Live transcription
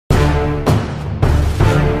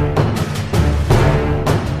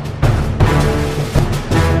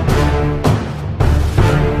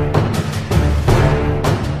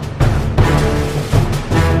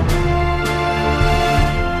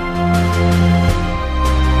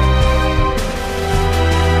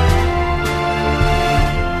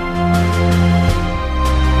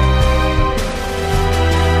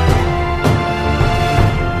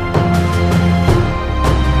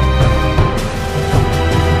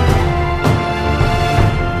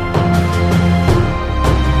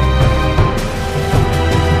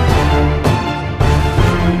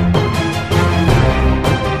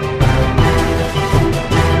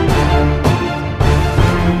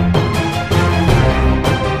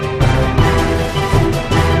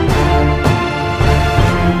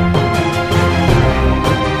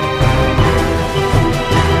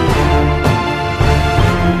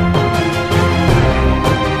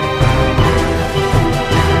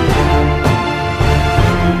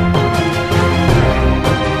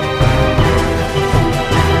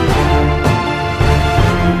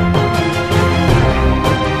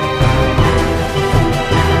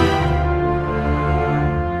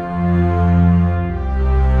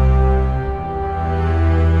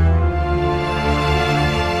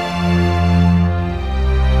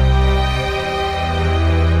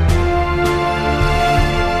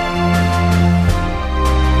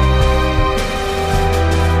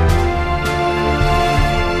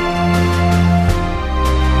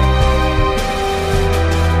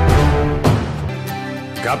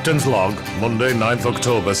Captain's log, Monday, 9th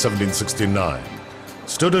October 1769.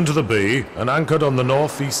 Stood into the bay and anchored on the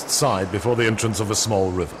northeast side before the entrance of a small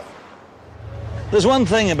river. There's one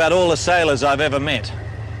thing about all the sailors I've ever met.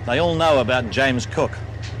 They all know about James Cook.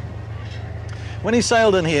 When he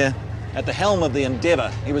sailed in here at the helm of the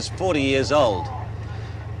Endeavour, he was 40 years old.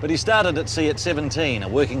 But he started at sea at 17, a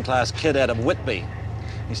working class kid out of Whitby.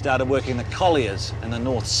 He started working the colliers in the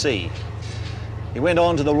North Sea. He went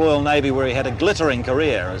on to the Royal Navy where he had a glittering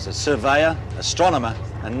career as a surveyor, astronomer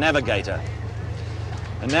and navigator.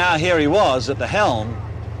 And now here he was at the helm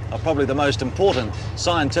of probably the most important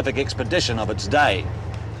scientific expedition of its day.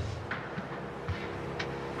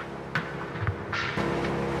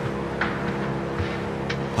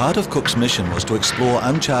 Part of Cook's mission was to explore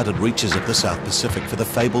uncharted reaches of the South Pacific for the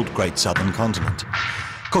fabled Great Southern Continent.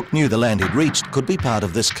 Cook knew the land he'd reached could be part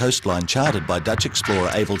of this coastline charted by Dutch explorer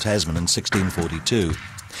Abel Tasman in 1642.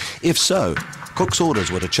 If so, Cook's orders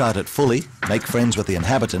were to chart it fully, make friends with the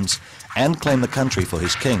inhabitants, and claim the country for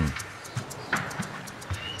his king.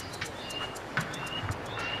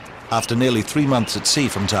 After nearly 3 months at sea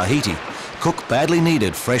from Tahiti, Cook badly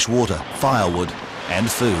needed fresh water, firewood, and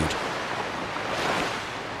food.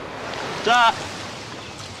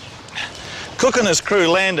 Cook and his crew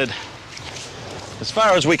landed, as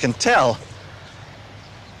far as we can tell,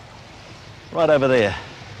 right over there,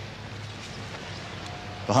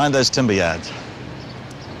 behind those timber yards.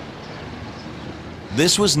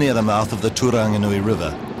 This was near the mouth of the Turanganui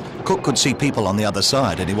River. Cook could see people on the other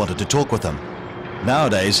side and he wanted to talk with them.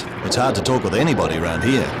 Nowadays, it's hard to talk with anybody around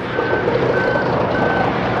here.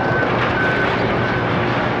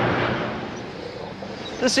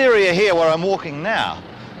 This area here where I'm walking now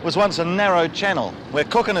was once a narrow channel where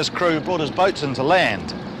Cook and his crew brought his boats into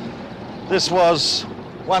land. This was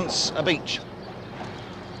once a beach.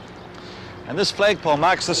 And this flagpole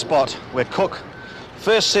marks the spot where Cook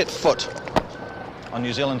first set foot on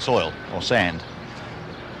New Zealand soil, or sand.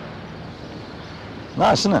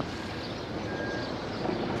 Nice, isn't it?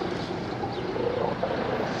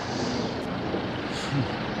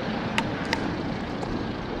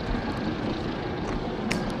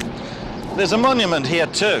 There's a monument here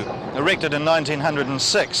too, erected in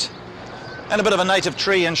 1906, and a bit of a native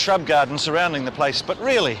tree and shrub garden surrounding the place, but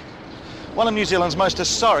really, one of New Zealand's most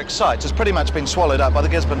historic sites has pretty much been swallowed up by the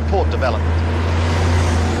Gisborne port development.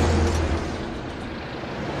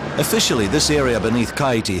 Officially, this area beneath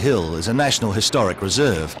Kaiti Hill is a National Historic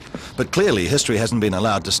Reserve, but clearly history hasn't been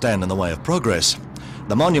allowed to stand in the way of progress.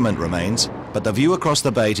 The monument remains, but the view across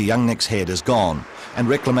the bay to Young Nick's Head is gone, and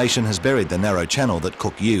reclamation has buried the narrow channel that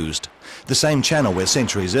Cook used. The same channel where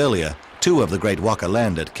centuries earlier, 2 of the Great Waka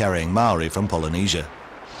landed carrying Maori from Polynesia.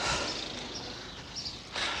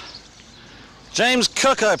 James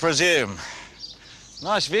Cook, I presume.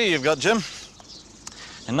 Nice view you've got, Jim.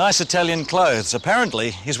 And nice Italian clothes.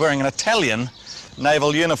 Apparently, he's wearing an Italian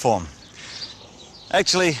naval uniform.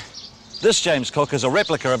 Actually, this James Cook is a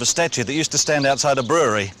replica of a statue that used to stand outside a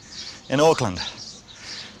brewery in Auckland.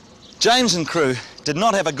 James and crew did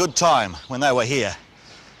not have a good time when they were here.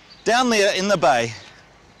 Down there in the bay,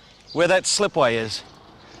 where that slipway is,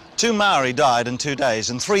 2 Maori died in 2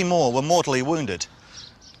 days and 3 more were mortally wounded.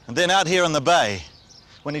 And then out here in the bay,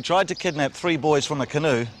 when he tried to kidnap 3 boys from a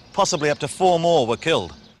canoe, possibly up to 4 more were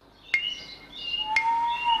killed.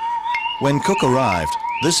 When Cook arrived,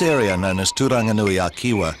 this area known as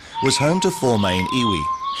Turanganui-a-Kiwa was home to 4 main iwi.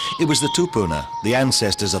 It was the tupuna, the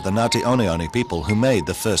ancestors of the Ngāti Oneone people who made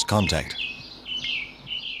the first contact.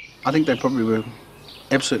 I think they probably were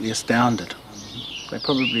absolutely astounded. They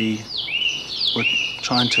probably were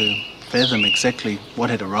trying to fathom exactly what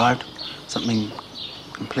had arrived, something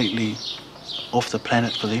completely off the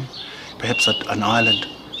planet for them. Perhaps an island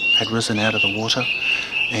had risen out of the water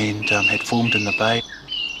and had formed in the bay.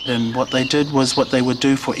 And what they did was what they would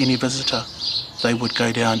do for any visitor. They would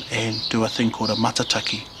go down and do a thing called a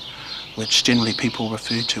matataki, which generally people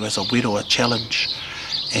refer to as a wet or a challenge.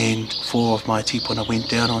 And 4 of my tipuna went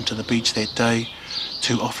down onto the beach that day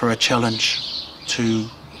to offer a challenge to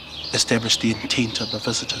establish the intent of the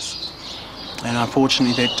visitors. And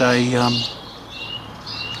unfortunately that day,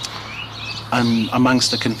 amongst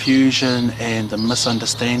the confusion and the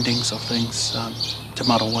misunderstandings of things, Te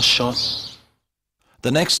Maro was shot.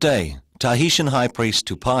 The next day, Tahitian High Priest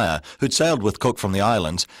Tupaia, who'd sailed with Cook from the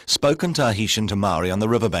islands, spoke in Tahitian to Maori on the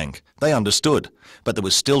riverbank. They understood, but there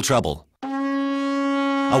was still trouble.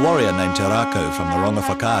 A warrior named Te Rako from the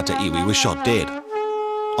Rongawhakaata iwi was shot dead.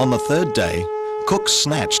 On the 3rd day, Cook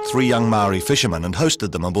snatched 3 young Maori fishermen and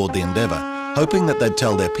hosted them aboard the Endeavour, hoping that they'd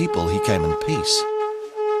tell their people he came in peace.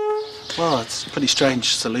 Well, it's a pretty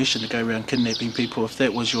strange solution to go around kidnapping people. If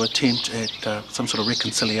that was your attempt at some sort of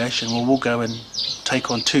reconciliation, well, we'll go and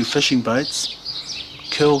take on 2 fishing boats,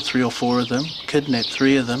 kill 3 or 4 of them, kidnap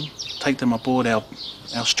 3 of them, take them aboard our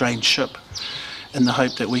strange ship in the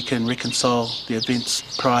hope that we can reconcile the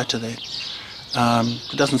events prior to that.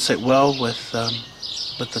 It doesn't sit well with the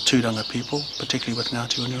Tūranga people, particularly with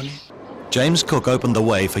Ngāti Unioni. James Cook opened the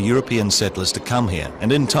way for European settlers to come here,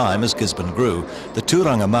 and in time, as Gisborne grew, the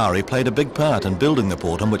Tūranga Māori played a big part in building the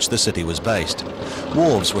port on which the city was based.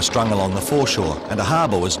 Wharves were strung along the foreshore, and a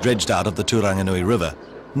harbour was dredged out of the Tūranganui River.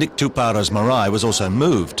 Nick Tupara's marae was also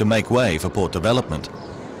moved to make way for port development.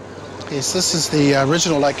 Yes, this is the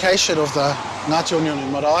original location of the Ngāti Unioni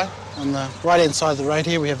marae. On the right-hand side of the road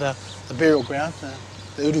here, we have the burial ground,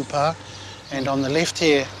 the Urupa, and on the left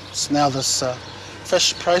here, it's now this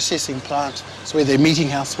fish processing plant. It's where their meeting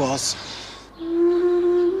house was.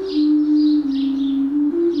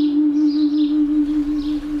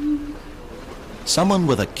 Someone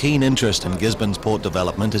with a keen interest in Gisborne's port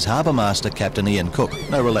development is Harbour Master Captain Ian Cook,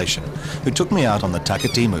 no relation, who took me out on the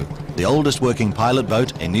Takatimu, the oldest working pilot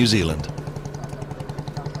boat in New Zealand.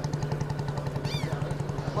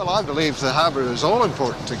 Well, I believe the harbour is all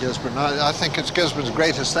important to Gisborne. I think it's Gisborne's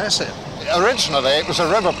greatest asset. Originally, it was a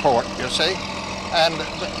river port, you see, and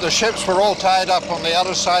the ships were all tied up on the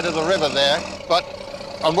other side of the river there, but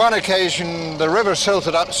on one occasion, the river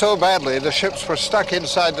silted up so badly, the ships were stuck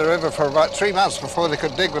inside the river for about 3 months before they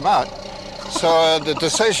could dig them out. So the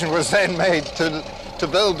decision was then made to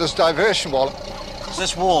build this diversion wall.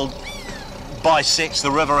 This wall bisects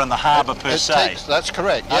the river and the harbour per se? That's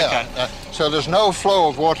correct, yeah. Okay. So there's no flow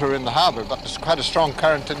of water in the harbour, but there's quite a strong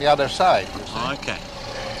current in the other side. Okay.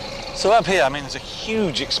 So up here, I mean, there's a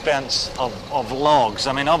huge expanse of logs.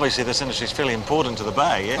 I mean, obviously this industry is fairly important to the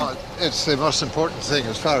bay, yeah? It's the most important thing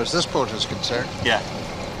as far as this port is concerned. Yeah.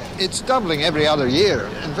 It's doubling every other year,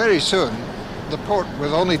 and very soon the port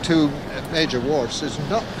with only 2 major wharfs is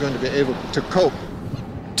not going to be able to cope.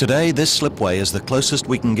 Today, this slipway is the closest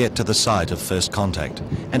we can get to the site of first contact,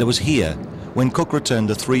 and it was here, when Cook returned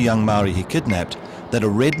the 3 young Māori he kidnapped, that a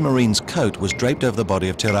red marine's coat was draped over the body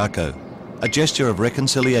of Te Rākau, a gesture of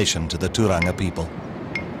reconciliation to the Tūranga people.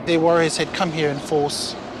 Their warriors had come here in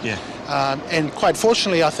force. Yeah. And quite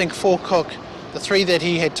fortunately, I think for Cook, the 3 that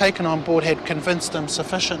he had taken on board had convinced him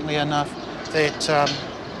sufficiently enough that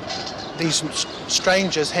these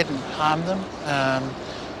strangers hadn't harmed them.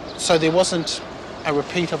 So there wasn't a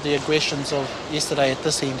repeat of the aggressions of yesterday at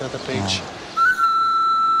this end of the beach.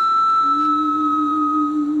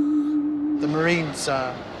 The Marines'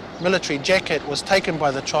 military jacket was taken by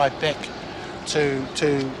the tribe back to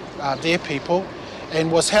their people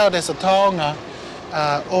and was held as a taonga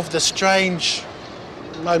of the strange,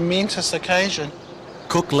 momentous occasion.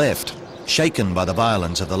 Cook left, shaken by the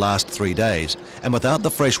violence of the last 3 days and without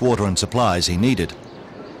the fresh water and supplies he needed.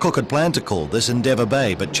 Cook had planned to call this Endeavour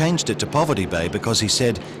Bay but changed it to Poverty Bay because he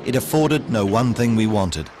said it afforded no one thing we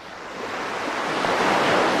wanted.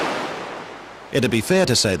 It'd be fair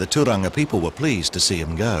to say the Tūranga people were pleased to see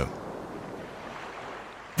him go.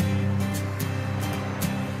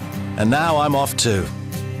 And now I'm off too,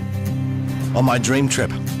 on my dream trip,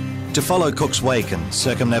 to follow Cook's wake and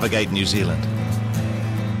circumnavigate New Zealand.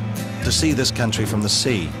 To see this country from the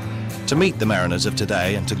sea, to meet the mariners of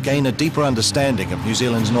today and to gain a deeper understanding of New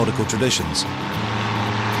Zealand's nautical traditions.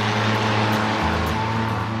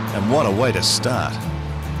 And what a way to start.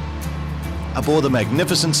 Aboard the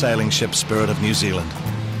magnificent sailing ship Spirit of New Zealand.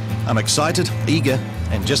 I'm excited, eager,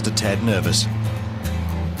 and just a tad nervous.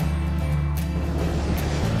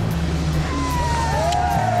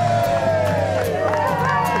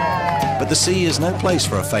 But the sea is no place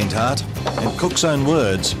for a faint heart, and Cook's own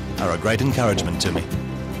words are a great encouragement to me.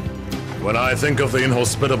 When I think of the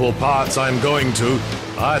inhospitable parts I'm going to,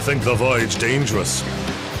 I think the voyage dangerous.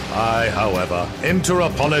 I, however, enter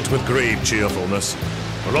upon it with great cheerfulness.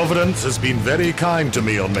 Providence has been very kind to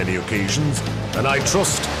me on many occasions, and I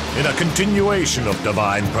trust in a continuation of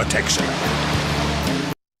divine protection.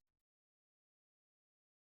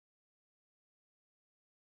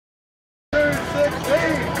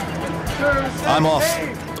 I'm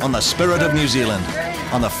off on the Spirit of New Zealand,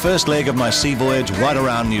 on the first leg of my sea voyage right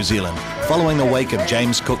around New Zealand, following the wake of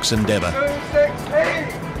James Cook's Endeavour.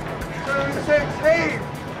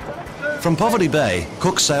 From Poverty Bay,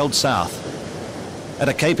 Cook sailed south. At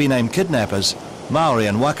a cape he named Kidnappers, Maori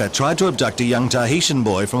and Waka tried to abduct a young Tahitian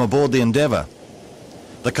boy from aboard the Endeavour.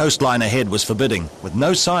 The coastline ahead was forbidding, with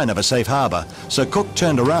no sign of a safe harbour, so Cook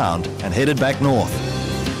turned around and headed back north.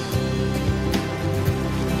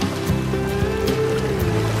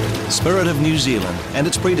 Spirit of New Zealand and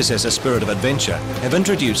its predecessor Spirit of Adventure have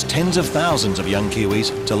introduced tens of thousands of young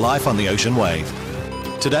Kiwis to life on the ocean wave.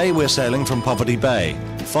 Today we're sailing from Poverty Bay,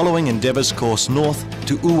 following Endeavour's course north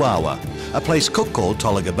to Uawa, a place Cook called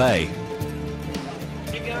Tolaga Bay.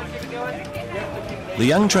 The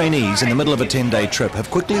young trainees in the middle of a 10-day trip have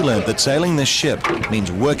quickly learned that sailing this ship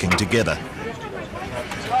means working together.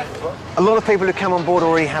 A lot of people who come on board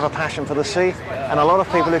already have a passion for the sea, and a lot of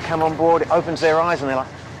people who come on board, it opens their eyes and they're like,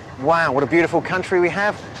 wow, what a beautiful country we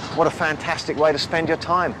have, what a fantastic way to spend your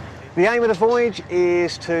time. The aim of the voyage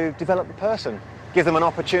is to develop the person, give them an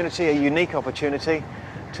opportunity, a unique opportunity,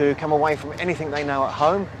 to come away from anything they know at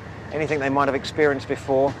home, anything they might have experienced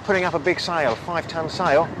before. Putting up a big sail, 5-ton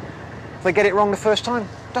sail, if they get it wrong the first time,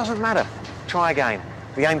 doesn't matter. Try again.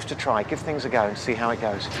 The aim's to try, give things a go and see how it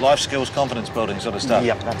goes. Life skills, confidence building sort of stuff.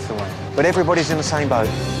 Yep, that's the way. But everybody's in the same boat.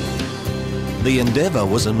 The Endeavour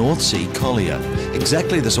was a North Sea collier,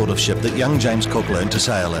 exactly the sort of ship that young James Cook learned to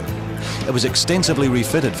sail in. It was extensively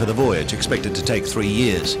refitted for the voyage, expected to take 3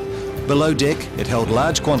 years. Below deck, it held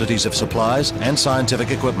large quantities of supplies and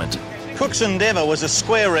scientific equipment. Cook's Endeavour was a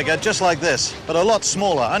square rigger just like this, but a lot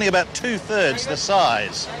smaller, only about 2/3 the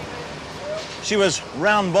size. She was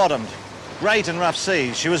round-bottomed, great in rough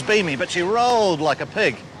seas. She was beamy, but she rolled like a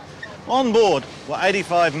pig. On board were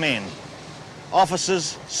 85 men,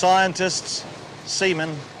 officers, scientists,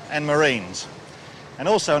 seamen and marines, and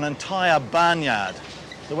also an entire barnyard.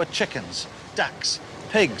 There were chickens, ducks,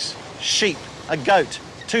 pigs, sheep, a goat,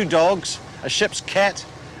 2 dogs, a ship's cat,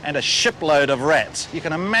 and a shipload of rats. You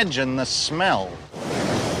can imagine the smell.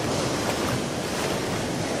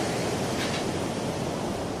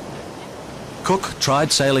 Cook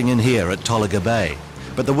tried sailing in here at Tolaga Bay,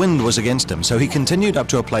 but the wind was against him, so he continued up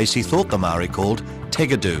to a place he thought the Maori called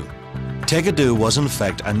Tegadu. Tegadu was in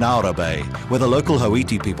fact a Naura Bay, where the local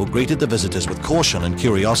Hauiti people greeted the visitors with caution and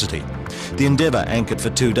curiosity. The Endeavour anchored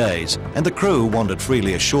for 2 days, and the crew wandered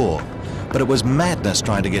freely ashore. But it was madness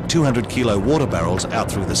trying to get 200-kilo water barrels out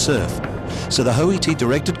through the surf. So the Hauiti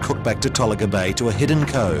directed Cook back to Tolaga Bay to a hidden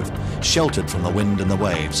cove, sheltered from the wind and the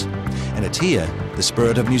waves. And it's here the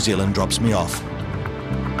Spirit of New Zealand drops me off.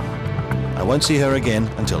 I won't see her again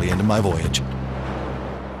until the end of my voyage.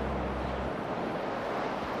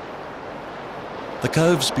 The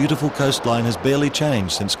cove's beautiful coastline has barely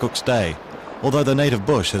changed since Cook's day, although the native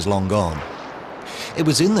bush has long gone. It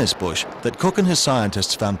was in this bush that Cook and his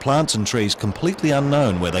scientists found plants and trees completely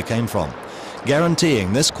unknown where they came from,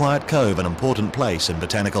 guaranteeing this quiet cove an important place in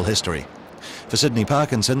botanical history. For Sydney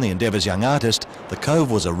Parkinson, the Endeavour's young artist, the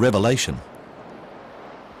cove was a revelation.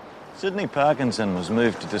 Sydney Parkinson was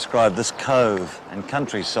moved to describe this cove and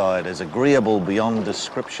countryside as agreeable beyond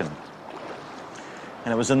description.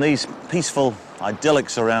 And it was in these peaceful, idyllic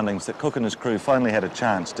surroundings that Cook and his crew finally had a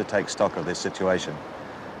chance to take stock of their situation.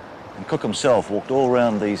 And Cook himself walked all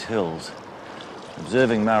around these hills,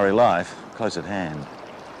 observing Maori life close at hand.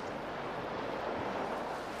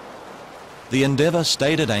 The Endeavour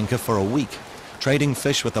stayed at anchor for a week, trading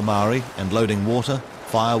fish with the Maori and loading water,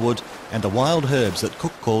 firewood and the wild herbs that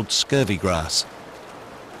Cook called scurvy grass.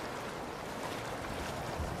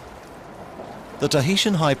 The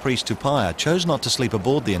Tahitian high priest Tupaia chose not to sleep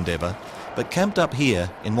aboard the Endeavour, but camped up here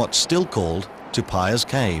in what's still called Tupaia's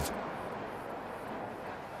Cave.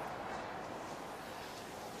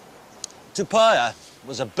 Tupaia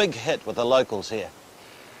was a big hit with the locals here.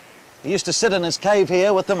 He used to sit in his cave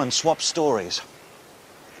here with them and swap stories.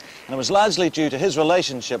 And it was largely due to his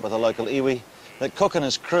relationship with the local iwi that Cook and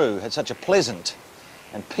his crew had such a pleasant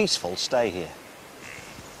and peaceful stay here.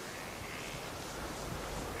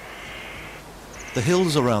 The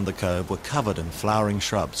hills around the cove were covered in flowering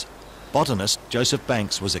shrubs. Botanist Joseph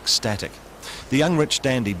Banks was ecstatic. The young rich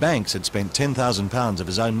dandy Banks had spent £10,000 of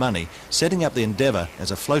his own money setting up the Endeavour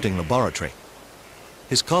as a floating laboratory.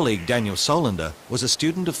 His colleague Daniel Solander was a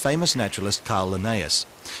student of famous naturalist Carl Linnaeus,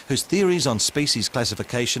 whose theories on species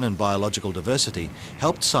classification and biological diversity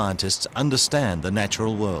helped scientists understand the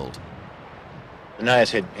natural world.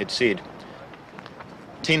 Linnaeus had said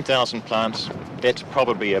 10,000 plants, that's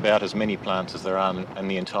probably about as many plants as there are in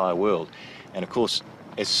the entire world. And of course,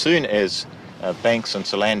 as soon as Banks and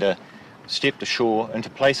Solander stepped ashore into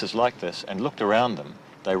places like this and looked around them,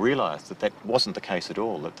 they realised that that wasn't the case at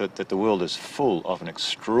all, that the world is full of an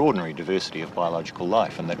extraordinary diversity of biological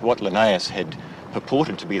life, and that what Linnaeus had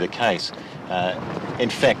purported to be the case,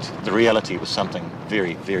 in fact, the reality was something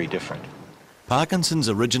very, very different. Parkinson's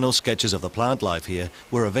original sketches of the plant life here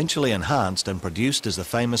were eventually enhanced and produced as the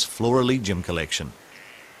famous Floraligium collection.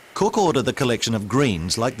 Cook ordered the collection of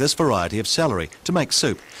greens like this variety of celery to make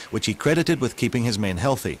soup, which he credited with keeping his men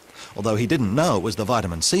healthy, although he didn't know it was the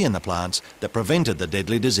vitamin C in the plants that prevented the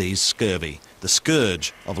deadly disease scurvy, the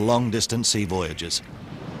scourge of long-distance sea voyages.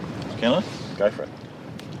 Scanlon, go for it.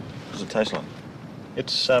 What does it taste like?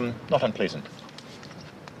 It's not unpleasant.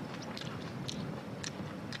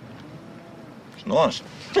 It's nice.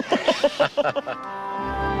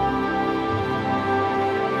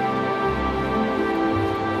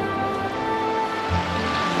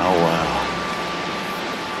 Oh, wow.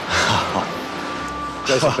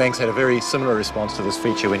 Joseph Banks had a very similar response to this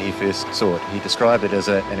feature when he first saw it. He described it as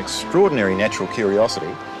an extraordinary natural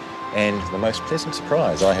curiosity and the most pleasant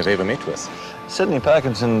surprise I have ever met with. Sidney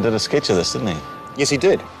Parkinson did a sketch of this, didn't he? Yes, he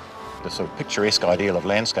did. The sort of picturesque ideal of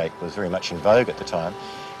landscape was very much in vogue at the time,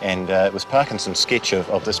 and it was Parkinson's sketch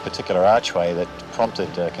of this particular archway that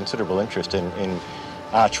prompted considerable interest in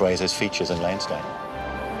archways as features in landscape.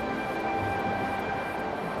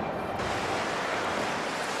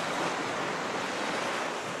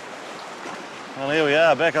 Well, here we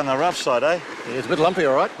are, back on the rough side, eh? Yeah, it's a bit lumpy,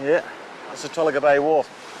 all right? Yeah. That's the Tolaga Bay Wharf.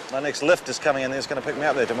 My next lift is coming in there. It's going to pick me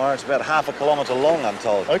up there tomorrow. It's about half a kilometre long, I'm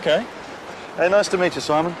told. Okay. Hey, nice to meet you,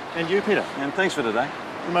 Simon. And you, Peter. And thanks for today.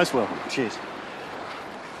 You're most welcome. Cheers.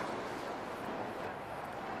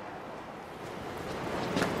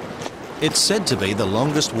 It's said to be the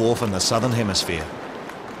longest wharf in the southern hemisphere,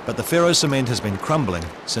 but the ferro cement has been crumbling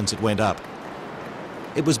since it went up.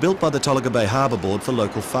 It was built by the Tolaga Bay Harbour Board for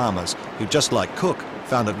local farmers who, just like Cook,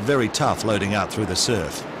 found it very tough loading out through the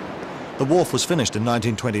surf. The wharf was finished in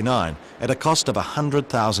 1929 at a cost of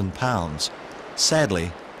 £100,000.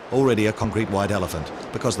 Sadly, already a concrete white elephant,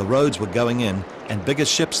 because the roads were going in and bigger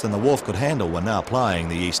ships than the wharf could handle were now plying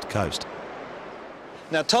the east coast.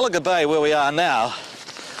 Now, Tolaga Bay, where we are now,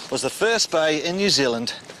 was the first bay in New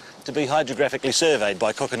Zealand to be hydrographically surveyed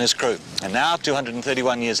by Cook and his crew. And now,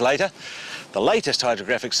 231 years later, the latest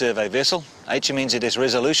hydrographic survey vessel, NHemNG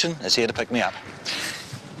Resolution, is here to pick me up.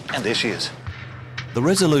 And there she is. The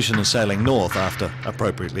Resolution is sailing north after,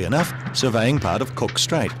 appropriately enough, surveying part of Cook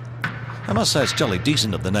Strait. I must say it's jolly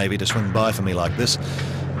decent of the Navy to swing by for me like this,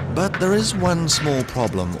 but there is one small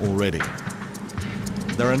problem already.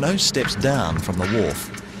 There are no steps down from the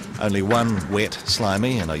wharf, only one wet,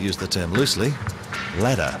 slimy, and I use the term loosely,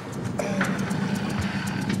 ladder.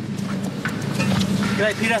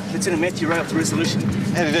 G'day Peter, Lieutenant Matthew right up to Resolution.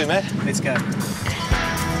 How do you do, Matt? Let's go.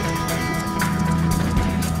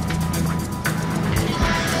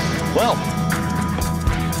 Well,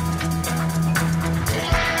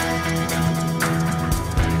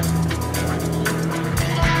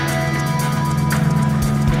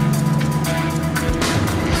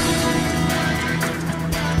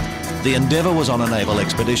 The Endeavour was on a naval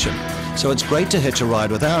expedition, so it's great to hitch a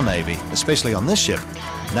ride with our Navy, especially on this ship,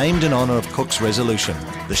 named in honour of Cook's Resolution,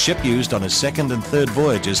 the ship used on his second and third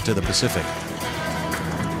voyages to the Pacific.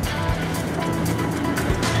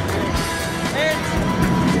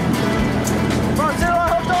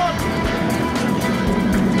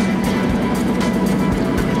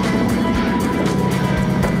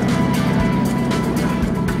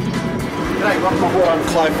 G'day, welcome on board.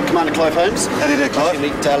 I'm Commander Clive Holmes. How do you do, Clive? You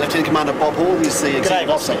meet Lieutenant Commander Bob Hall, he's the executive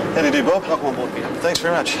officer. How do you do, Bob? Welcome on board, Peter. Thanks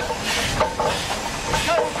very much.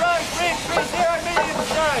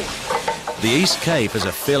 The East Cape is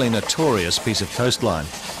a fairly notorious piece of coastline.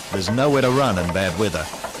 There's nowhere to run in bad weather,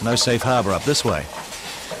 no safe harbour up this way.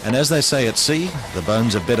 And as they say at sea, the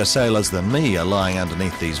bones of better sailors than me are lying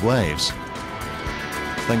underneath these waves.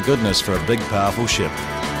 Thank goodness for a big, powerful ship.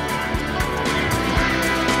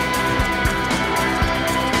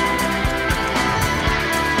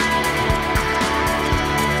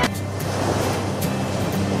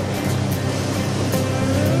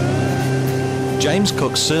 James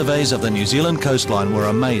Cook's surveys of the New Zealand coastline were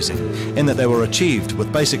amazing, in that they were achieved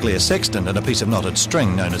with basically a sextant and a piece of knotted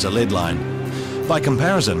string known as a lead line. By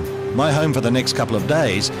comparison, my home for the next couple of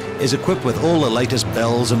days is equipped with all the latest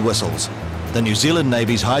bells and whistles. The New Zealand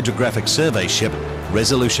Navy's hydrographic survey ship,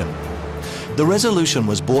 Resolution. The Resolution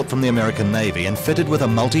was bought from the American Navy and fitted with a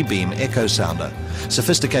multi-beam echo sounder,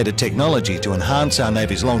 sophisticated technology to enhance our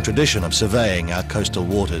Navy's long tradition of surveying our coastal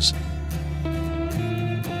waters.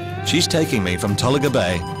 She's taking me from Tolaga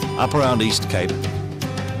Bay, up around East Cape,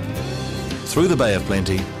 through the Bay of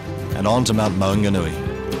Plenty, and on to Mount Maunganui.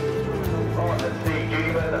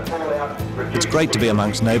 It's great to be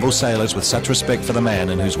amongst naval sailors with such respect for the man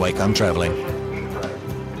in whose wake I'm travelling.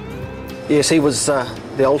 Yes, he was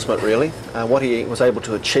the ultimate, really. What he was able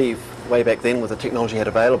to achieve way back then with the technology he had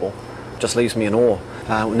available just leaves me in awe.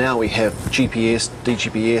 Now we have GPS,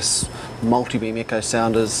 DGPS, multi-beam echo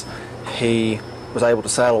sounders. He was able to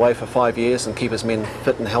sail away for 5 years and keep his men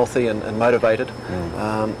fit and healthy and motivated,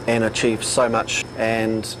 and achieve so much,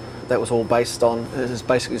 and that was all based on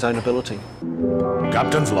basically his own ability.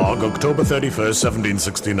 Captain's log, October 31st,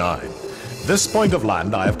 1769. This point of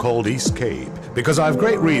land I have called East Cape, because I have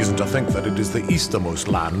great reason to think that it is the easternmost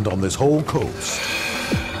land on this whole coast.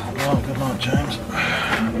 Oh, good night, James.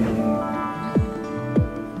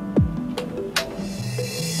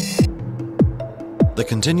 The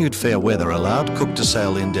continued fair weather allowed Cook to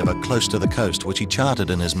sail the Endeavour close to the coast, which he charted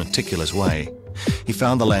in his meticulous way. He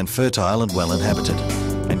found the land fertile and well inhabited,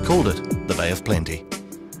 and called it the Bay of Plenty.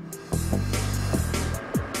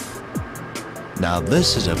 Now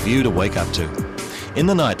this is a view to wake up to. In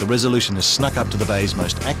the night, the Resolution is snuck up to the bay's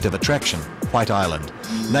most active attraction, White Island,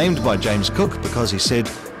 named by James Cook because he said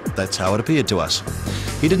that's how it appeared to us.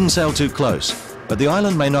 He didn't sail too close, but the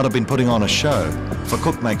island may not have been putting on a show, for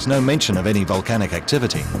Cook makes no mention of any volcanic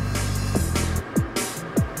activity.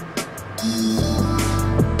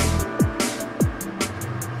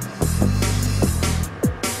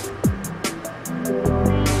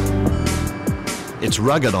 It's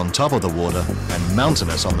rugged on top of the water and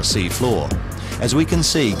mountainous on the sea floor, as we can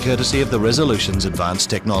see courtesy of the Resolution's advanced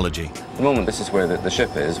technology. At the moment, this is where the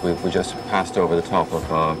ship is. We just passed over the top of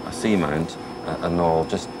a seamount, a knoll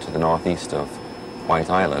just to the northeast of White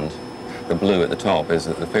Island. The blue at the top is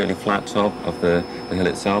the fairly flat top of the hill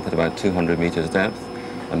itself at about 200 metres depth,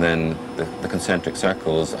 and then the concentric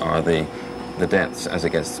circles are the depths as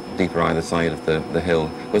it gets deeper either side of the hill.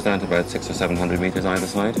 It goes down to about 600 or 700 metres either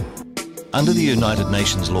side. Under the United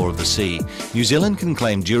Nations Law of the Sea, New Zealand can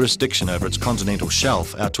claim jurisdiction over its continental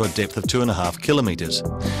shelf out to a depth of 2.5 kilometres.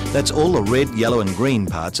 That's all the red, yellow and green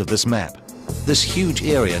parts of this map. This huge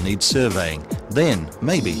area needs surveying. Then,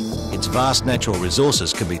 maybe, its vast natural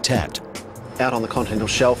resources can be tapped. Out on the continental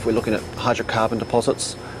shelf, we're looking at hydrocarbon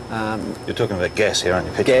deposits. You're talking about gas here,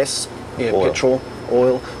 aren't you? Gas, yeah, oil. Petrol,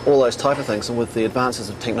 oil, all those type of things. And with the advances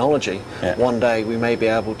of technology, yeah, one day we may be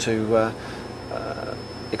able to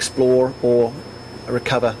explore or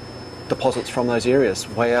recover deposits from those areas,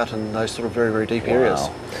 way out in those sort of very, very deep areas.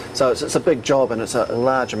 So it's a big job, and it's a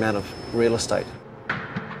large amount of real estate.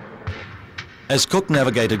 As Cook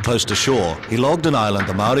navigated close to shore, he logged an island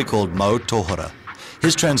the Maori called Mau Tohora.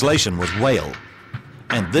 His translation was whale.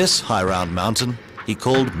 And this high round mountain he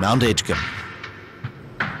called Mount Edgecombe.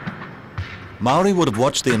 Maori would have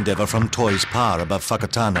watched the Endeavour from Toys Pa above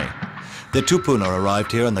Whakatane. Their tupuna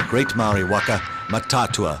arrived here in the great Maori waka,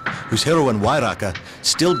 Matatua, whose heroine Wairaka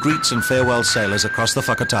still greets and farewells sailors across the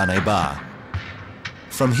Whakatane bar.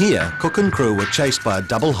 From here, Cook and crew were chased by a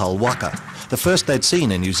double-hull waka, the first they'd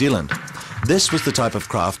seen in New Zealand. This was the type of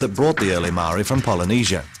craft that brought the early Maori from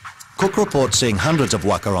Polynesia. Cook reports seeing hundreds of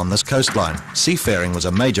waka on this coastline. Seafaring was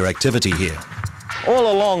a major activity here.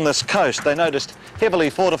 All along this coast, they noticed heavily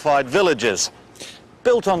fortified villages,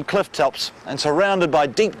 built on cliff tops and surrounded by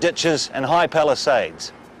deep ditches and high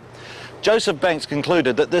palisades. Joseph Banks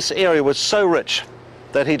concluded that this area was so rich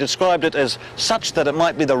that he described it as such that it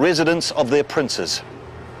might be the residence of their princes.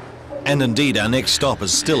 And indeed, our next stop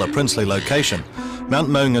is still a princely location. Mount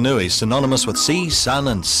Maunganui, synonymous with sea, sun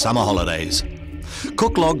and summer holidays.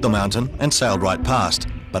 Cook logged the mountain and sailed right past,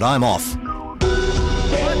 but I'm off.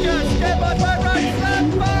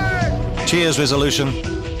 Cheers, Resolution.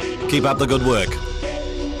 Keep up the good work.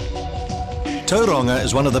 Tauranga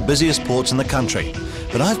is one of the busiest ports in the country,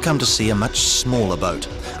 but I've come to see a much smaller boat.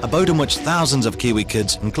 A boat in which thousands of Kiwi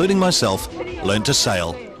kids, including myself, learned to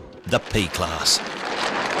sail. The P-Class.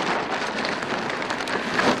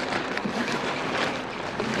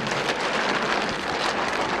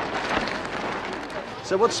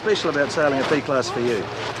 So what's special about sailing a P-Class for you?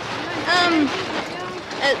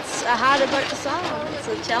 It's a harder boat to sail. It's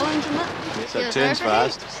a challenge, isn't it? So it turns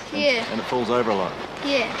fast? Yeah. And it falls over a lot?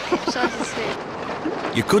 Yeah, capsizes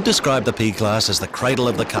there. You could describe the P-Class as the cradle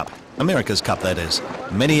of the Cup. America's Cup, that is.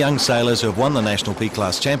 Many young sailors who have won the National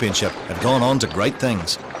P-Class Championship have gone on to great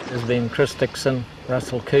things. There's been Chris Dixon,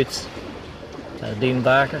 Russell Coots, Dean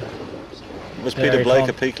Barker. Was Peter Blake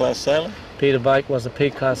a P-Class sailor? Peter Blake was a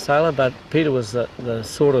P-Class sailor, but Peter was the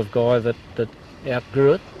sort of guy that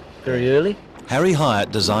outgrew it very early. Harry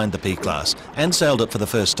Hyatt designed the P-Class and sailed it for the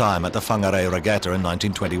first time at the Whangarei Regatta in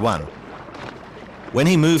 1921. When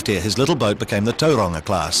he moved here, his little boat became the Tauranga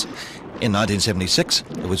class. In 1976,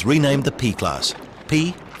 it was renamed the P-Class.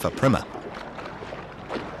 P for Primer.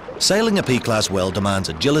 Sailing a P-Class well demands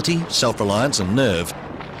agility, self-reliance and nerve.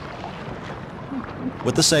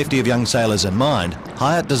 With the safety of young sailors in mind,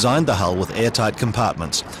 Hyatt designed the hull with airtight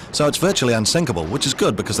compartments, so it's virtually unsinkable, which is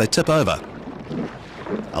good because they tip over.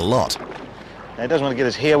 A lot. Now, he doesn't want to get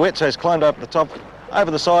his hair wet, so he's climbed up the top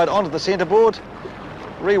over the side, onto the centreboard,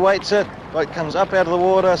 re-weights it, boat comes up out of the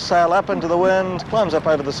water, sail up into the wind, climbs up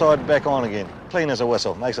over the side and back on again. Clean as a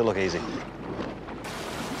whistle, makes it look easy.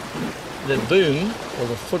 The boom, or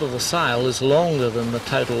the foot of the sail, is longer than the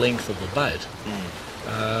total length of the boat.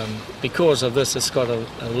 Because of this, it's got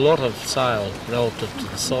a lot of sail relative to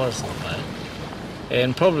the size of the boat.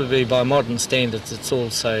 And probably by modern standards, it's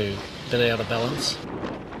also a bit out of balance.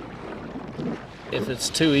 If it's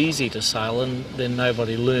too easy to sail, then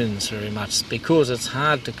nobody learns very much. Because it's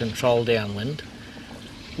hard to control downwind,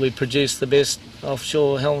 we produce the best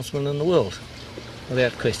offshore helmsmen in the world,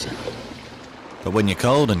 without question. But when you're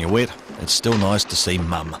cold and you're wet, it's still nice to see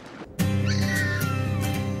Mum.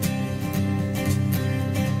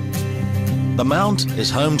 The Mount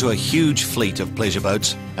is home to a huge fleet of pleasure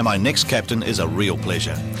boats, and my next captain is a real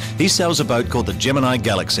pleasure. He sails a boat called the Gemini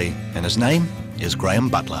Galaxy, and his name is Graham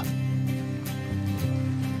Butler.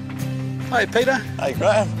 Hi, Peter. Hey,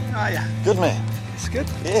 Graham. How are you? Good man. It's good.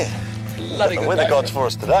 Yeah. Bloody The good weather day. god's for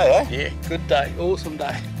us today, eh? Yeah, good day. Awesome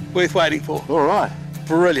day. Worth waiting for. All right.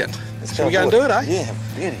 Brilliant. Shall we go and do it, eh? Yeah,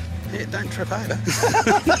 beauty. Yeah, don't trip over.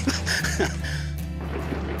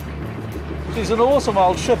 She's an awesome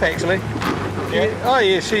old ship, actually. Yeah. Oh,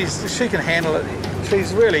 yeah, she can handle it.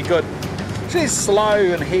 She's really good. She's slow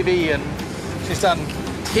and heavy, and she's done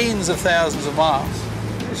tens of thousands of miles.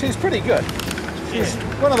 She's pretty good. She's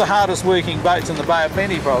one of the hardest working boats in the Bay of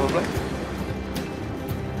Plenty, probably.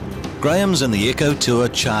 Graham's in the Eco Tour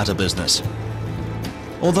charter business.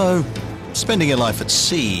 Although, spending your life at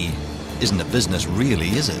sea isn't a business really,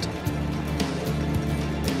 is it?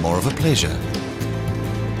 More of a pleasure.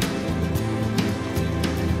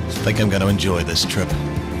 I think I'm going to enjoy this trip.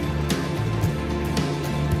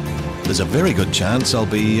 There's a very good chance I'll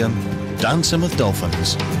be dancing with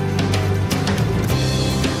dolphins.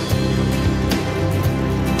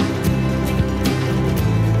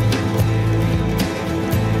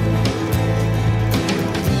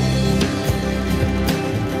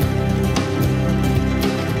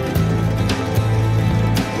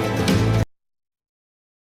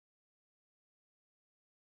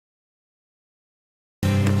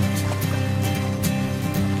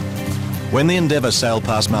 When the Endeavour sailed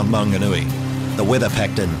past Mount Maunganui, the weather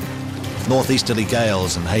packed in. Northeasterly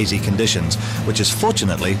gales and hazy conditions, which is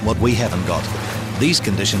fortunately what we haven't got. These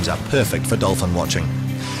conditions are perfect for dolphin watching.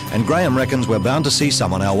 And Graham reckons we're bound to see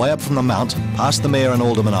some on our way up from the Mount, past the Mare and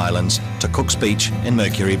Alderman Islands, to Cook's Beach in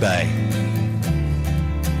Mercury Bay.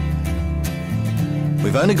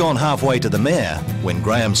 We've only gone halfway to the Mare when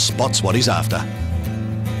Graham spots what he's after.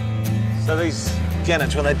 So these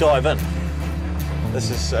gannets, when they dive in, this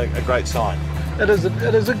is a great sign. It is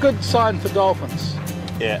a good sign for dolphins.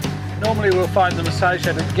 Yeah. Normally we'll find them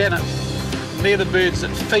associated with gannets. They're the birds that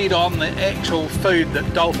feed on the actual food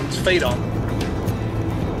that dolphins feed on.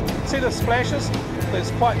 See the splashes?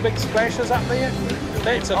 There's quite big splashes up there.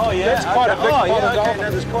 That's quite a big pot of dolphins.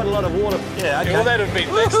 No, there's quite a lot of water. Yeah, okay.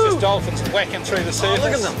 Well, that's just dolphins whacking through the surface.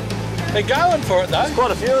 Look at them. They're going for it, though. There's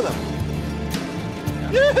quite a few of them.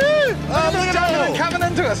 Yoo-hoo! Oh, look at them coming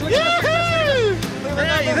into us. Look at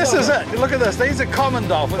this is it. Look at this. These are common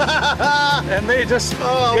dolphins. And they're just...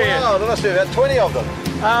 Oh, wow. There must be about 20 of them.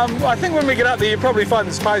 I think when we get up there, you'll probably find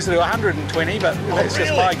there's closer to 120, but that's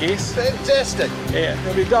just my guess. Fantastic. Yeah,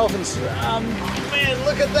 there'll be dolphins. Man,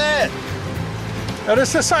 look at that. But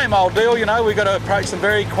it's the same old deal, you know. We've got to approach them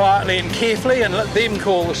very quietly and carefully and let them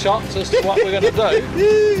call the shots as to what we're going to do.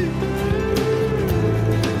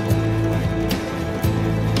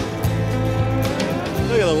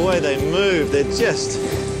 Look at the way they move. They're just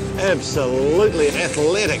absolutely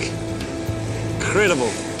athletic.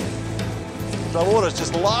 Incredible. The water's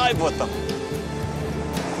just live with them.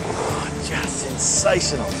 Oh, just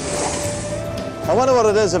sensational. I wonder what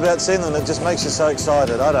it is about seeing them that just makes you so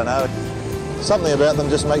excited. I don't know. Something about them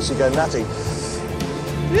just makes you go nutty.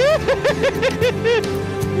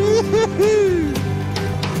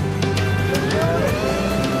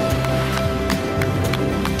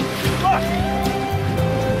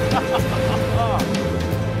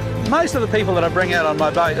 Most of the people that I bring out on my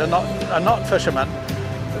boat are not fishermen.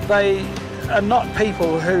 They are not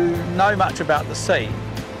people who know much about the sea.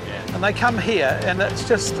 Yeah. And they come here and it's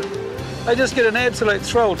just, they just get an absolute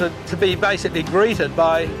thrill to be basically greeted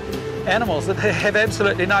by animals that have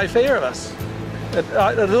absolutely no fear of us.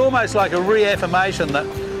 It's almost like a reaffirmation that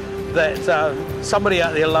somebody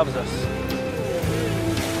out there loves us.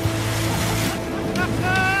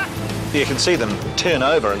 You can see them turn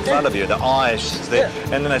over in front of you, the eyes there,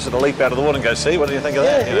 and then they sort of leap out of the water and go, see, what do you think of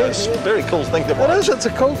that? You know, it's a very cool thing to watch. It is, it's a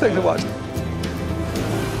cool thing to watch.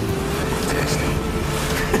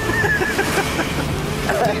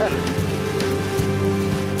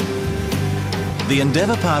 The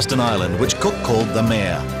Endeavour passed an island which Cook called the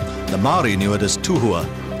Mare. The Maori knew it as Tuhua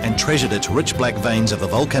and treasured its rich black veins of the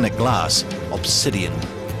volcanic glass, obsidian.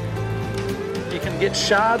 You can get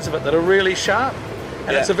shards of it that are really sharp,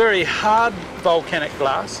 and it's a very hard volcanic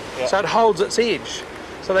glass, so it holds its edge.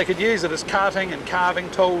 So they could use it as cutting and carving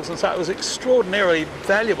tools, and so it was extraordinarily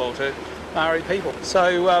valuable to Maori people.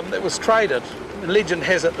 So it was traded. Legend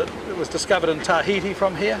has it that it was discovered in Tahiti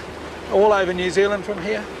from here, all over New Zealand from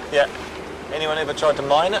here. Yeah. Anyone ever tried to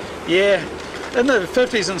mine it? Yeah. In the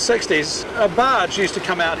 50s and 60s, a barge used to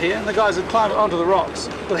come out here, and the guys would climb onto the rocks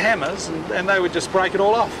with hammers, and they would just break it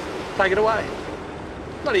all off, take it away.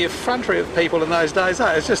 Bloody effrontery of people in those days,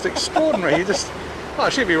 eh? It's just extraordinary. You just, oh,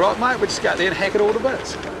 she'd be right, mate. We'd just go out there and hack it all to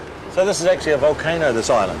bits. So this is actually a volcano, this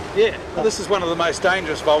island? Yeah, this is one of the most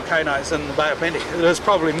dangerous volcanoes in the Bay of Plenty. It is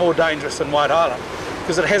probably more dangerous than White Island,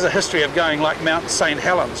 because it has a history of going like Mount St.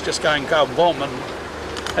 Helens, just going boom, and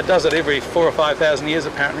it does it every 4,000 or 5,000 years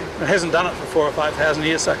apparently. It hasn't done it for 4,000 or 5,000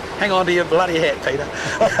 years, so hang on to your bloody hat, Peter.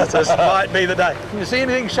 This might be the day. Can you see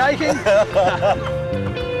anything shaking?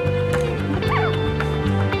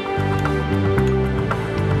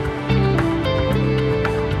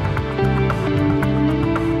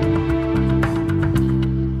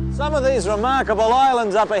 Some of these remarkable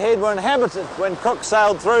islands up ahead were inhabited when Cook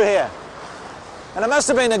sailed through here. And it must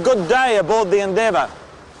have been a good day aboard the Endeavour,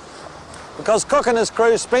 because Cook and his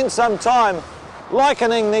crew spent some time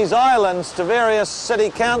likening these islands to various city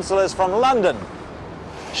councillors from London.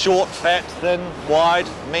 Short, fat, thin, wide,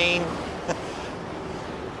 mean.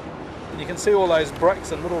 You can see all those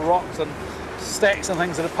bricks and little rocks and stacks and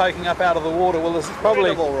things that are poking up out of the water. Well, there's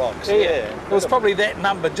probably Incredible rocks, there was probably that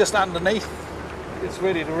number just underneath. It's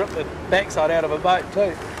ready to rip the backside out of a boat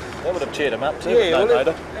too. That would have cheered him up too.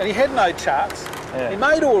 Yeah, and he had no charts. Yeah. He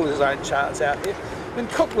made all his own charts out here. I mean,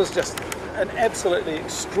 Cook was just an absolutely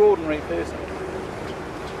extraordinary person.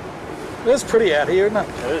 It is pretty out here, isn't it?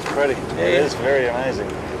 It is pretty. Yeah. It is very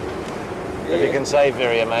amazing. Yeah. If you can say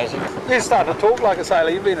very amazing. You're starting to talk like a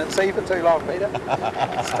sailor. You've been at sea for too long, Peter.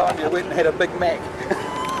 It's time you went and had a Big Mac.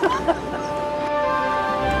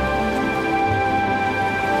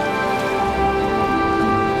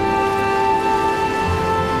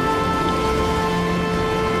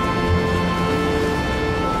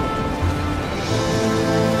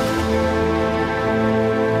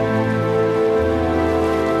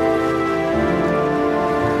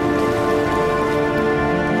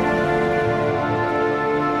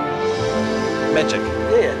 Magic.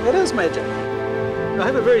 Yeah, it is magic. I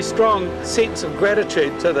have a very strong sense of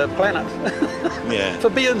gratitude to the planet for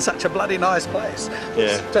being such a bloody nice place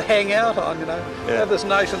to hang out on, you know. I have this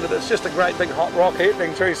notion that it's just a great big hot rock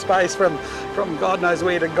hurtling through space from God knows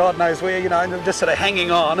where to God knows where, you know, and just sort of hanging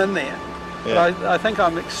on in there. But I think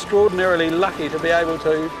I'm extraordinarily lucky to be able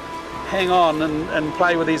to hang on and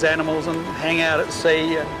play with these animals and hang out at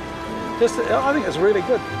sea. And just, I think it's really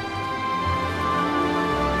good.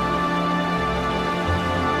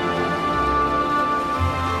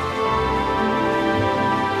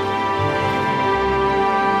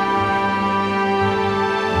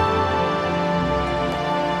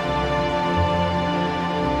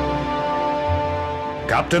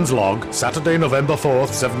 Captain's log, Saturday, November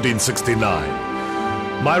 4th,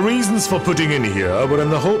 1769. My reasons for putting in here were in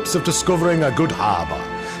the hopes of discovering a good harbour,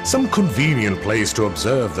 some convenient place to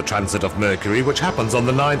observe the transit of Mercury, which happens on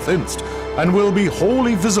the 9th inst, and will be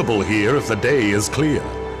wholly visible here if the day is clear.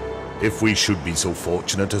 If we should be so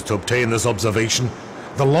fortunate as to obtain this observation,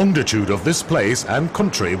 the longitude of this place and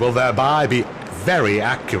country will thereby be very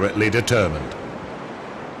accurately determined.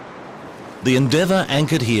 The Endeavour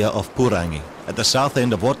anchored here off Purangi, at the south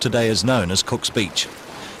end of what today is known as Cook's Beach.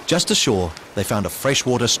 Just ashore, they found a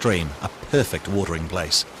freshwater stream, a perfect watering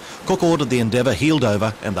place. Cook ordered the Endeavour heeled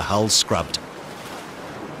over and the hull scrubbed.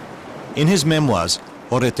 In his memoirs,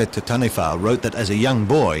 Horete Te Taniwha wrote that as a young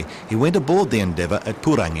boy, he went aboard the Endeavour at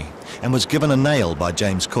Purangi and was given a nail by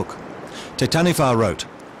James Cook. Te Taniwha wrote,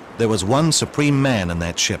 "There was one supreme man in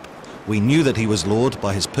that ship. We knew that he was lord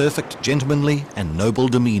by his perfect, gentlemanly and noble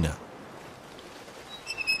demeanour."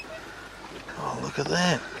 Look at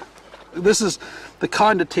that. This is the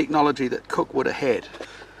kind of technology that Cook would have had.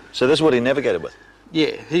 So this is what he navigated with?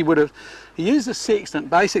 Yeah, he used a sextant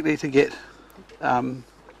basically to get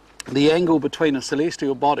the angle between a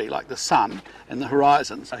celestial body like the sun and the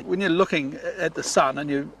horizon. So when you're looking at the sun and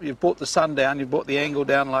you've brought the sun down, you've brought the angle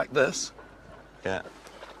down like this. Yeah.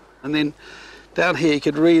 And then down here you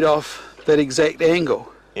could read off that exact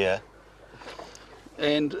angle. Yeah.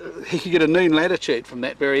 And he could get a noon latitude from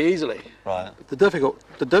that very easily. Right.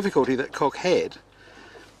 The difficulty that Cook had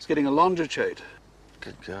was getting a longitude.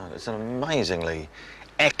 Good God, it's an amazingly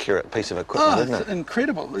accurate piece of equipment, isn't it?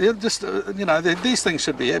 Incredible. Just, you know, these things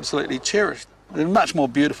should be absolutely cherished. They're a much more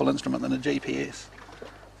beautiful instrument than a GPS.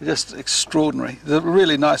 They're just extraordinary. It's a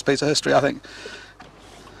really nice piece of history, I think.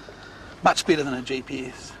 Much better than a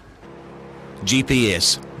GPS.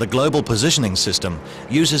 GPS, the global positioning system,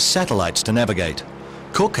 uses satellites to navigate.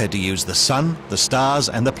 Cook had to use the sun, the stars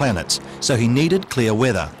and the planets, so he needed clear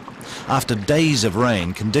weather. After days of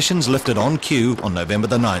rain, conditions lifted on cue on November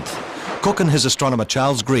the 9th. Cook and his astronomer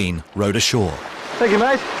Charles Green rowed ashore. Thank you,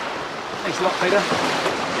 mate. Thanks a lot, Peter. All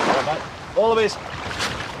right, mate. All the best.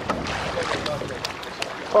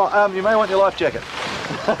 Oh, you may want your life jacket.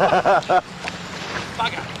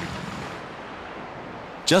 Bugger.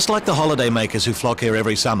 Just like the holiday makers who flock here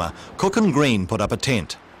every summer, Cook and Green put up a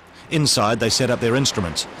tent. Inside, they set up their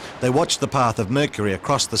instruments. They watched the path of Mercury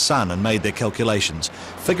across the sun and made their calculations,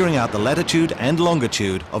 figuring out the latitude and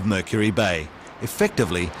longitude of Mercury Bay.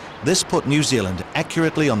 Effectively, this put New Zealand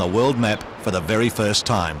accurately on the world map for the very first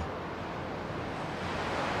time.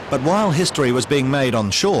 But while history was being made on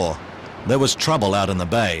shore, there was trouble out in the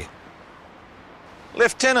bay.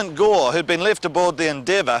 Lieutenant Gore, who'd been left aboard the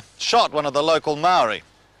Endeavour, shot one of the local Maori,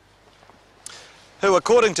 who,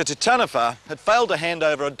 according to Te Taniwha, had failed to hand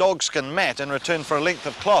over a dogskin mat in return for a length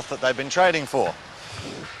of cloth that they'd been trading for.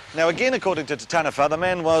 Now, again, according to Te Taniwha, the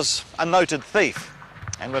man was a noted thief,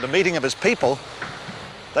 and with a meeting of his people,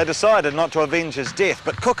 they decided not to avenge his death.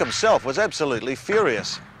 But Cook himself was absolutely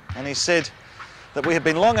furious, and he said that we had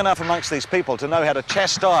been long enough amongst these people to know how to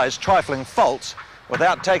chastise trifling faults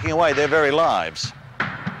without taking away their very lives.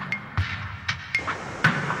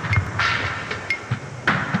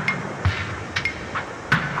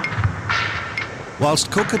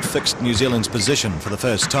 Whilst Cook had fixed New Zealand's position for the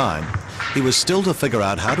first time, he was still to figure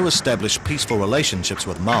out how to establish peaceful relationships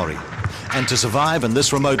with Maori. And to survive in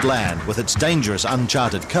this remote land with its dangerous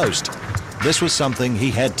uncharted coast, this was something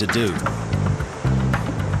he had to do.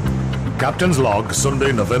 Captain's log,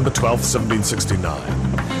 Sunday, November 12th,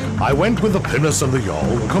 1769. I went with the pinnace and the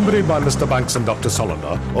yawl, accompanied by Mr. Banks and Dr.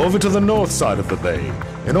 Solander, over to the north side of the bay,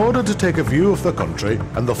 in order to take a view of the country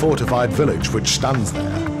and the fortified village which stands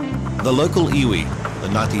there. The local iwi, the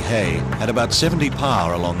Ngāti Hei, had about 70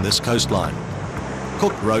 pa along this coastline.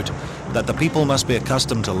 Cook wrote that the people must be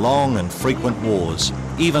accustomed to long and frequent wars.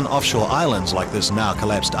 Even offshore islands like this now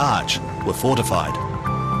collapsed arch were fortified.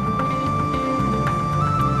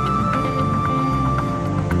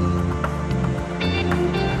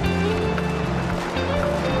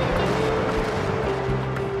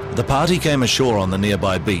 The party came ashore on the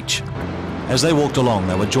nearby beach. As they walked along,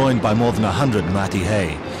 they were joined by more than 100 Ngāti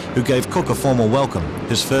Hei, who gave Cook a formal welcome,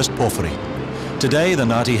 his first porphyry. Today, the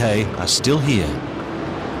Ngāti Hei are still here.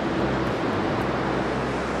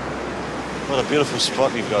 What a beautiful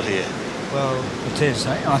spot you've got here. Well, it is.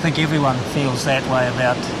 I think everyone feels that way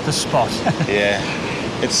about this spot. Yeah.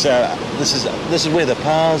 It's this is where the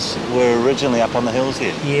pars were originally up on the hills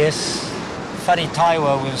here. Yes.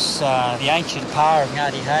 Wharitaiwa was the ancient pa of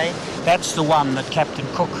Ngāti Hei. That's the one that Captain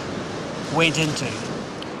Cook went into.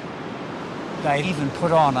 They even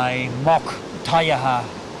put on a mock taiaha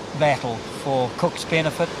battle for Cook's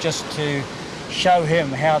benefit, just to show him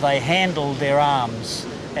how they handled their arms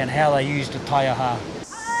and how they used a taiaha.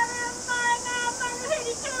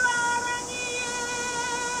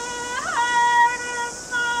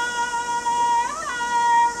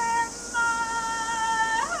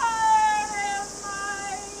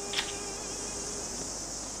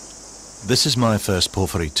 This is my first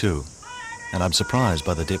porphyry too, and I'm surprised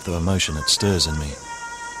by the depth of emotion it stirs in me.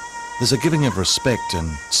 There's a giving of respect and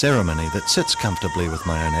ceremony that sits comfortably with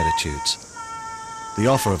my own attitudes. The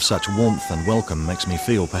offer of such warmth and welcome makes me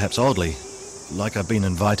feel, perhaps oddly, like I've been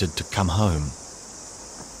invited to come home.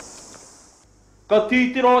 Ka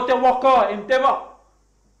titiro te waka en te wa.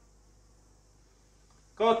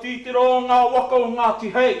 Ka titiro ngā waka o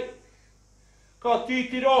Ngāti Hei. Ka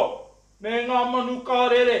titiro me ngā manu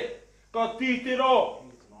kārere. Ka titiro.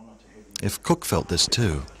 If Cook felt this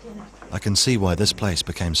too, I can see why this place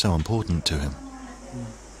became so important to him.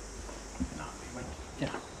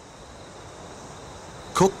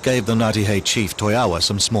 Cook gave the Ngāti Hei chief Toyawa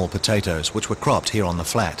some small potatoes, which were cropped here on the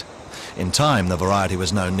flat. In time, the variety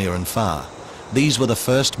was known near and far. These were the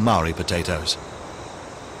first Maori potatoes.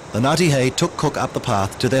 The Ngāti Hei took Cook up the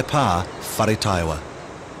path to their pa, Wharitaiwa.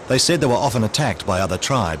 They said they were often attacked by other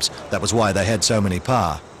tribes. That was why they had so many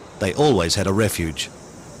pa. They always had a refuge.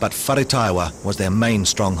 But Wharitaiwa was their main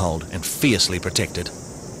stronghold and fiercely protected.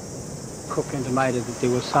 Cook intimated that there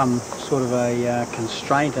was some sort of a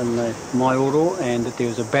constraint in the Maioro, and that there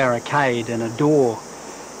was a barricade and a door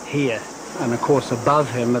here. And of course above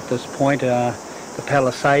him at this point the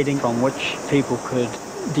palisading from which people could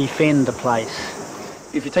defend the place.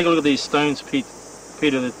 If you take a look at these stones,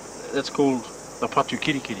 Peter, that's called the patu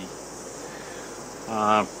kirikiri.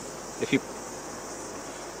 If you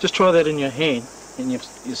just try that in your hand, and you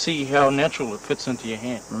see how natural it fits into your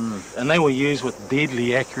hand. And they were used with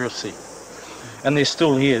deadly accuracy. And they're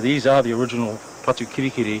still here. These are the original patu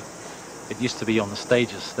kirikiri. It used to be on the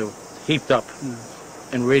stages. They were heaped up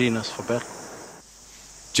in readiness for battle.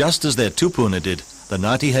 Just as their tupuna did, the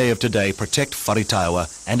Ngāti Hei of today protect Whare Taiwa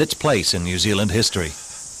and its place in New Zealand history.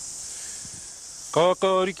 Ka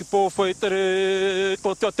riki pō whai tere,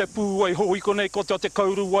 ko te te pū ai hoi konei, ko te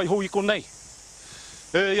kauru ai hoi konei.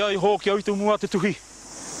 E ai hoki au te mua te tuhi.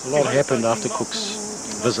 A lot happened after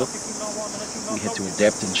Cook's visit. We had to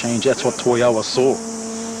adapt and change. That's what Toyawa saw.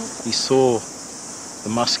 He saw the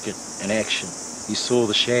musket in action. He saw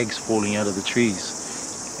the shags falling out of the trees.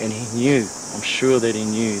 And he knew, I'm sure that he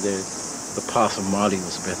knew that the path of Māori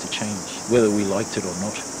was about to change, whether we liked it or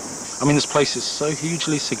not. I mean, this place is so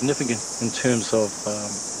hugely significant in terms of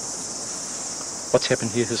what's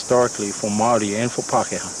happened here historically for Māori and for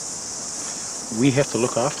Pākehā. We have to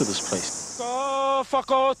look after this place.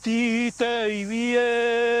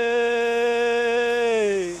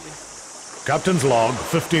 Captain's log,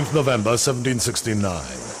 15th November 1769.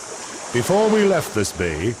 Before we left this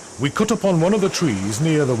bay, we cut upon one of the trees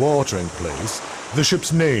near the watering place the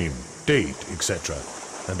ship's name, date, etc.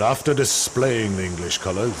 And after displaying the English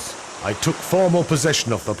colours, I took formal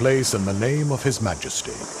possession of the place in the name of His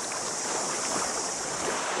Majesty.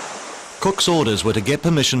 Cook's orders were to get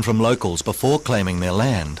permission from locals before claiming their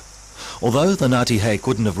land. Although the Ngāti Hei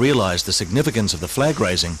couldn't have realised the significance of the flag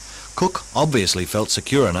raising, Cook obviously felt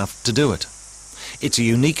secure enough to do it. It's a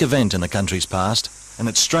unique event in the country's past, and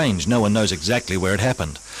it's strange no one knows exactly where it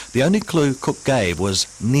happened. The only clue Cook gave was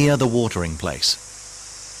near the watering place.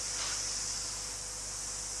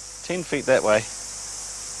 10 feet that way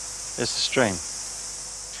is the stream.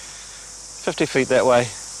 50 feet that way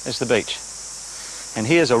is the beach. And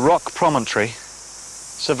here's a rock promontory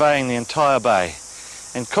surveying the entire bay.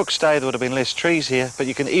 In Cook's day there would have been less trees here, but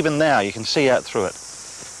even now you can see out through it.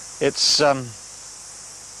 It's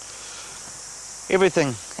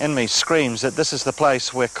everything in me screams that this is the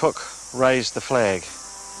place where Cook raised the flag.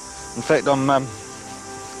 In fact, I'm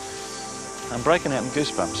breaking out in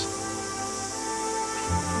goosebumps.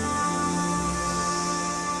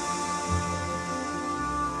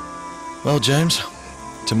 Well, James,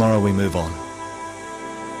 tomorrow we move on.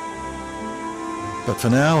 But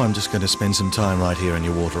for now, I'm just going to spend some time right here in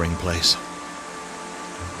your watering place.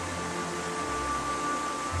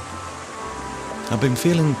 I've been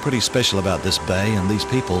feeling pretty special about this bay and these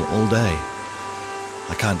people all day.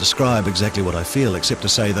 I can't describe exactly what I feel, except to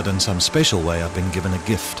say that in some special way I've been given a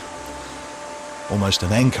gift. Almost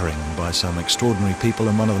an anchoring by some extraordinary people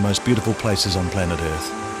in one of the most beautiful places on planet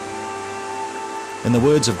Earth. In the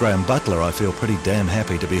words of Graham Butler, I feel pretty damn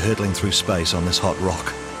happy to be hurtling through space on this hot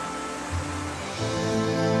rock.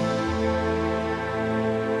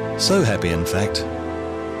 So happy, in fact,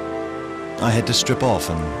 I had to strip off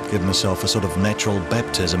and give myself a sort of natural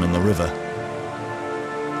baptism in the river.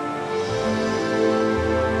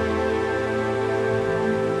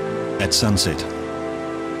 At sunset,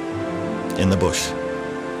 in the bush,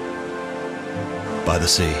 by the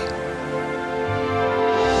sea.